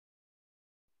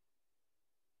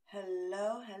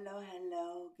Hello, hello,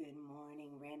 hello. Good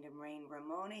morning, Random Rain.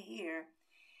 Ramona here.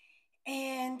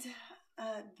 And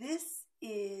this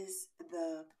is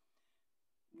the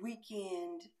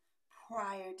weekend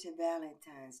prior to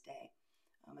Valentine's Day.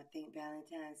 I think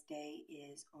Valentine's Day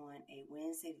is on a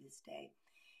Wednesday this day.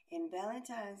 And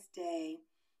Valentine's Day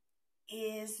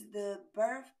is the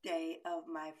birthday of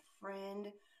my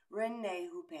friend Renee,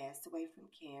 who passed away from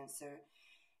cancer.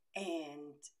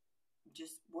 And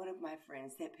just one of my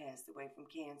friends that passed away from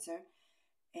cancer.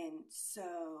 And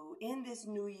so, in this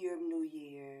new year of New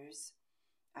Year's,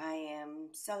 I am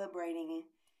celebrating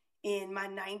in my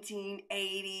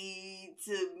 1980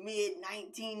 to mid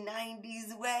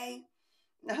 1990s way.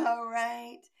 All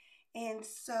right. And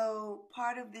so,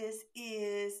 part of this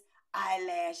is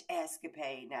Eyelash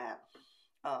Escapade. Now,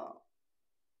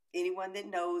 anyone that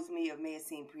knows me or may have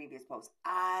seen previous posts,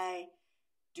 I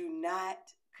do not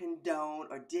condone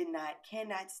or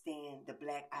cannot stand the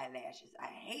black eyelashes. I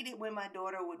hate it when my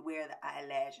daughter would wear the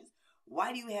eyelashes.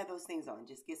 Why do you have those things on?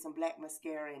 Just get some black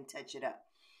mascara and touch it up,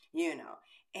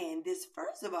 And this,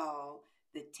 first of all,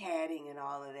 the tatting and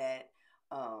all of that,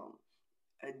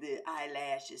 the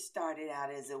eyelashes started out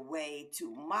as a way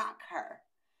to mock her.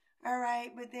 All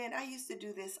right, but then I used to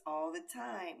do this all the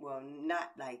time. Well,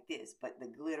 not like this, but the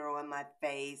glitter on my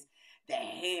face, the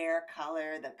hair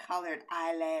color, the colored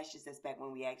eyelashes. That's back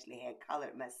when we actually had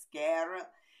colored mascara,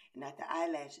 and not the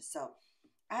eyelashes. So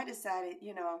I decided,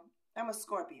 I'm a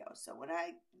Scorpio. So when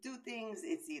I do things,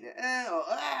 it's either or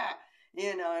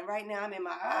and right now I'm in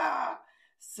my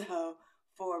So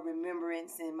for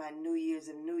remembrance in my New Year's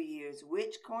of New Year's,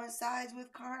 which coincides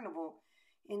with Carnival,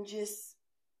 and just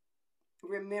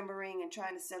remembering and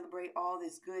trying to celebrate all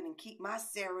this good and keep my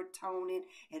serotonin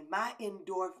and my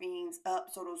endorphins up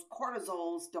so those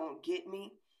cortisols don't get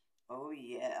me. Oh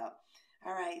yeah.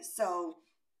 All right. So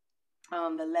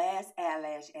the last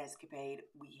eyelash escapade,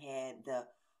 we had the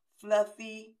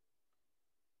fluffy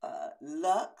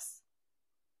Luxe,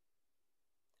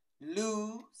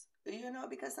 Luxe,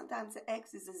 because sometimes the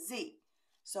X is a Z.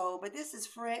 So, but this is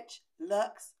French,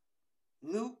 Luxe,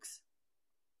 Luxe,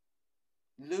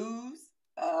 Lose.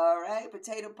 All right,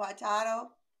 potato.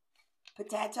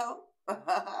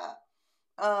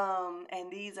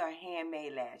 And these are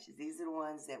handmade lashes. These are the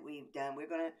ones that we've done. We're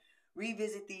going to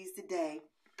revisit these today.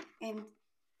 And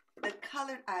the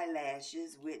colored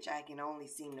eyelashes, which I can only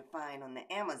seem to find on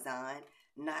the Amazon,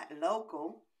 not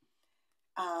local.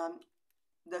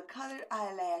 The colored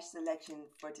eyelash selection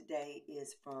for today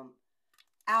is from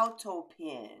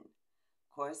Outopen.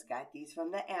 Of course, got these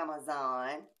from the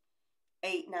Amazon.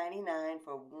 $8.99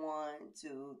 for 1,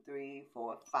 2, 3,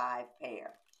 4, 5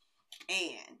 pair.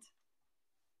 And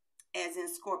as in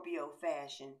Scorpio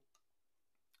fashion,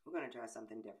 we're going to try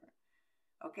something different.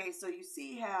 Okay, so you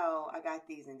see how I got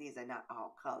these, and these are not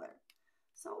all colored.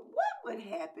 So what would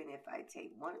happen if I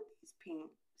take one of these pink,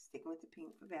 sticking with the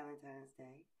pink for Valentine's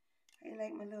Day? How you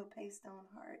like my little paste on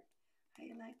heart? How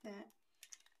you like that?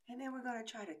 And then we're going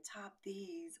to try to top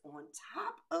these on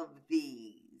top of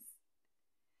these.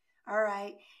 All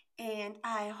right, and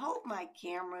I hope my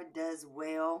camera does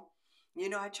well.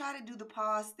 I try to do the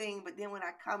pause thing, but then when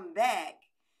I come back,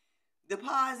 the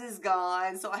pause is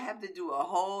gone, so I have to do a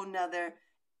whole nother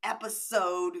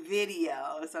episode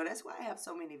video. So that's why I have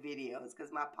so many videos,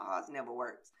 because my pause never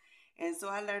works. And so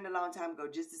I learned a long time ago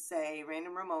just to say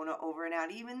Random Ramona over and out,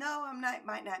 even though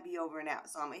might not be over and out.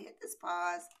 So I'm going to hit this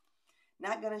pause.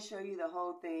 Not going to show you the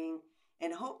whole thing,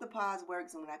 and hope the pause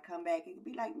works. And when I come back, it could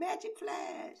be like magic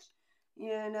flash.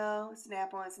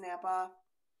 Snap on, snap off.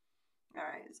 All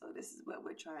right, so this is what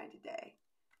we're trying today.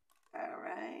 All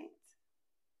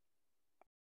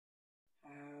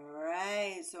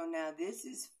right, so now this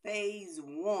is phase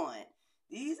 1.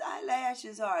 These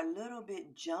eyelashes are a little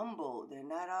bit jumbled. They're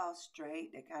not all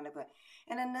straight. They're kind of good.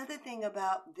 And another thing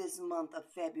about this month of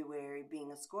February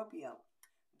being a Scorpio,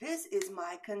 this is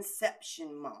my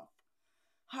conception month.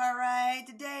 All right,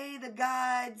 today the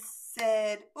gods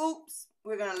said, oops,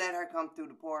 we're going to let her come through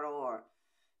the portal or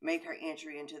make her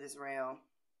entry into this realm.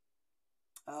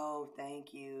 Oh,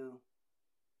 thank you.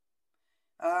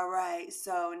 All right,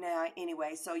 so now,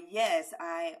 anyway, so yes,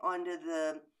 under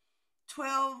the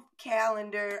 12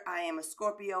 calendar, I am a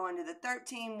Scorpio. Under the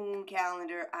 13 moon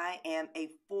calendar, I am a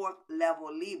 4th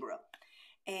level Libra.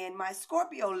 And my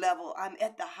Scorpio level, I'm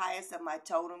at the highest of my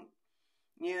totem.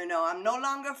 I'm no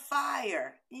longer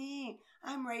fire.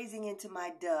 I'm raising into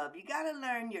my dove. You got to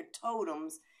learn your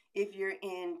totems if you're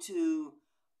into,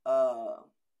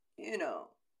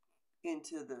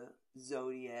 into the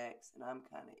zodiacs, and I'm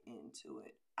kind of into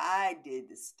it. I did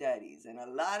the studies, and a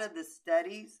lot of the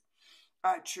studies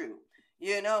are true.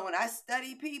 When I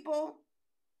study people,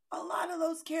 a lot of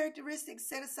those characteristics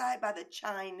set aside by the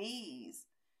Chinese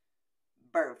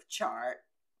birth chart,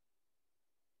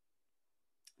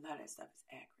 a lot of that stuff is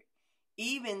accurate.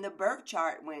 Even the birth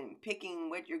chart, when picking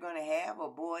what you're going to have, a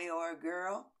boy or a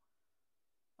girl,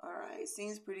 all right,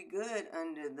 seems pretty good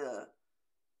under the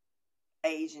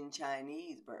Asian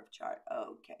Chinese birth chart.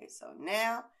 Okay, so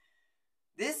now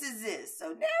this is it. So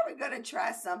now we're going to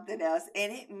try something else,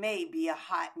 and it may be a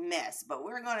hot mess, but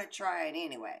we're going to try it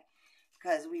anyway,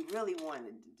 because we really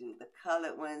wanted to do the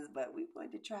colored ones, but we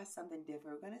wanted to try something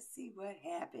different. We're going to see what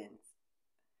happens.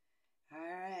 All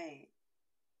right.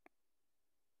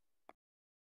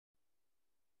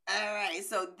 All right,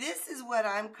 so this is what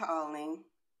I'm calling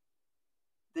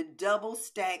the double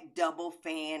stack, double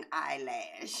fan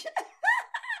eyelash.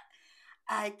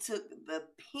 I took the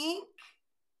pink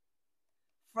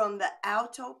from the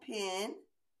Outopen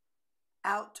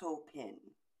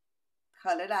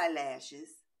colored eyelashes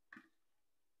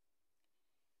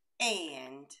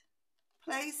and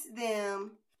placed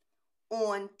them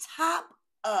on top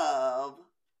of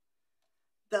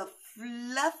the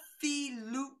fluffy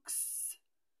Luxe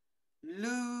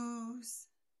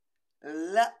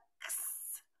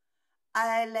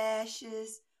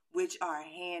eyelashes, which are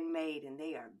handmade, and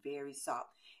they are very soft.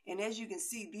 And as you can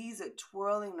see, these are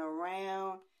twirling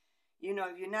around. You know,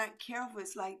 if you're not careful,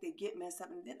 it's like they get messed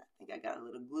up. And then I think I got a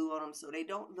little glue on them so they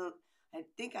don't look. I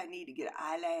think I need to get an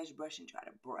eyelash brush and try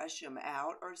to brush them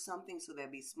out or something so they'll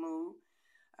be smooth.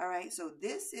 All right, so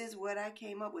this is what I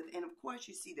came up with. And of course,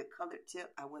 you see the colored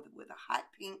tip. I went with a hot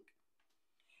pink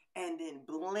and then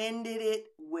blended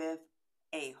it with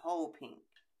a whole pink.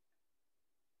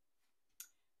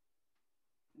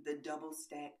 The double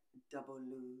stack, double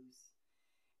lose.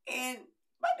 And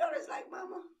my daughter's like,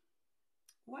 Mama,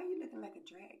 why are you looking like a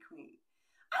drag queen?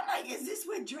 I'm like, is this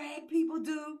what drag people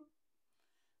do?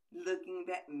 Looking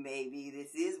back, maybe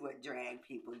this is what drag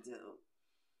people do.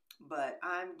 But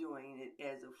I'm doing it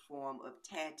as a form of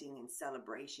tagging and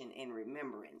celebration and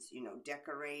remembrance. You know,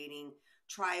 decorating,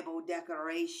 tribal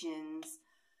decorations,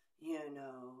 you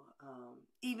know,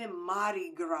 even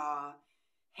Mardi Gras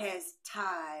has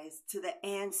ties to the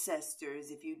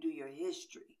ancestors if you do your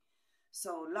history.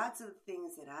 So lots of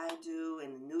things that I do,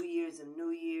 and New Year's and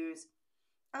New Year's.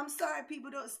 I'm sorry,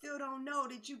 people still don't know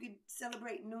that you can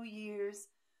celebrate New Year's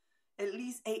at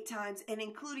least 8 times, and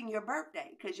including your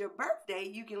birthday. Because your birthday,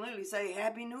 you can literally say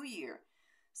Happy New Year.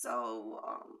 So,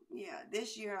 yeah,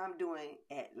 this year I'm doing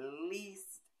at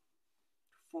least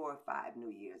 4 or 5 New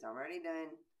Year's. I've already done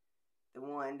the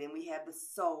one. Then we have the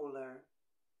solar.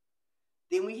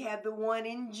 Then we have the one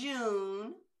in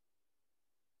June.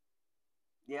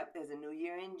 Yep, there's a New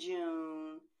Year in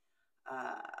June.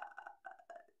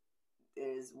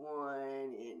 There's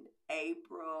one in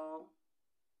April,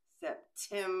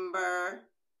 September.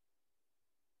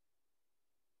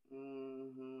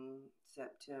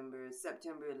 September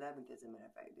 11th, as a matter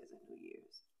of fact, there's a New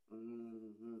Year's.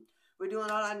 We're doing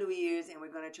all our New Year's, and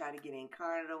we're going to try to get in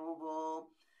Carnival.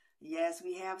 Yes,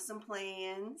 we have some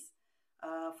plans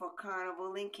for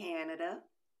Carnival in Canada.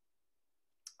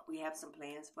 We have some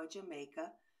plans for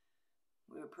Jamaica.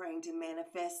 We're praying to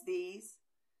manifest these.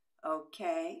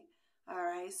 Okay. All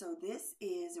right. So this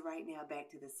is right now back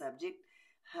to the subject.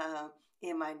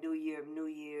 In my New Year of New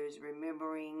Year's,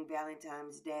 remembering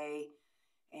Valentine's Day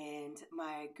and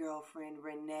my girlfriend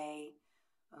Renee,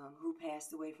 who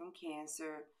passed away from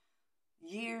cancer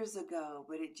years ago,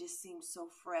 but it just seems so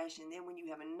fresh. And then when you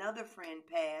have another friend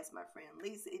pass, my friend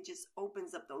Lisa, it just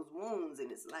opens up those wounds,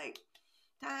 and it's like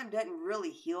time doesn't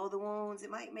really heal the wounds.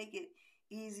 It might make it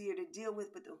easier to deal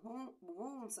with, but the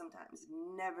wound sometimes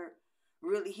never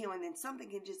really heal, and then something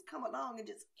can just come along and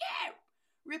just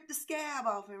rip the scab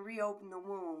off and reopen the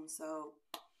wound. So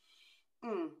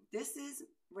this is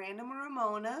Random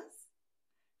Ramona's,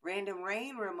 Random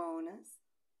Rain Ramona's,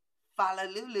 Fala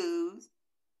Lulu's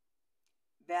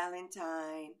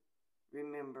Valentine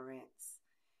Remembrance.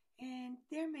 And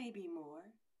there may be more.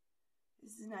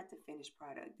 This is not the finished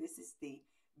product. This is the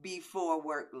before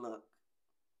work look.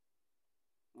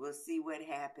 We'll see what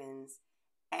happens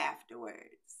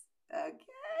afterwards.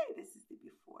 Okay, this is the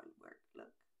before work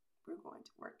look. We're going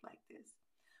to work like this,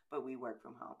 but we work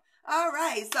from home. All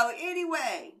right, so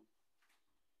anyway,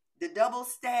 the double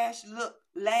stash look,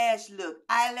 lash look,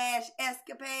 eyelash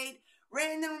escapade,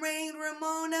 Random Rain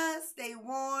Ramona. Stay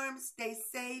warm, stay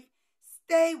safe,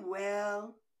 stay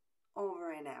well.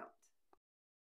 Over and out.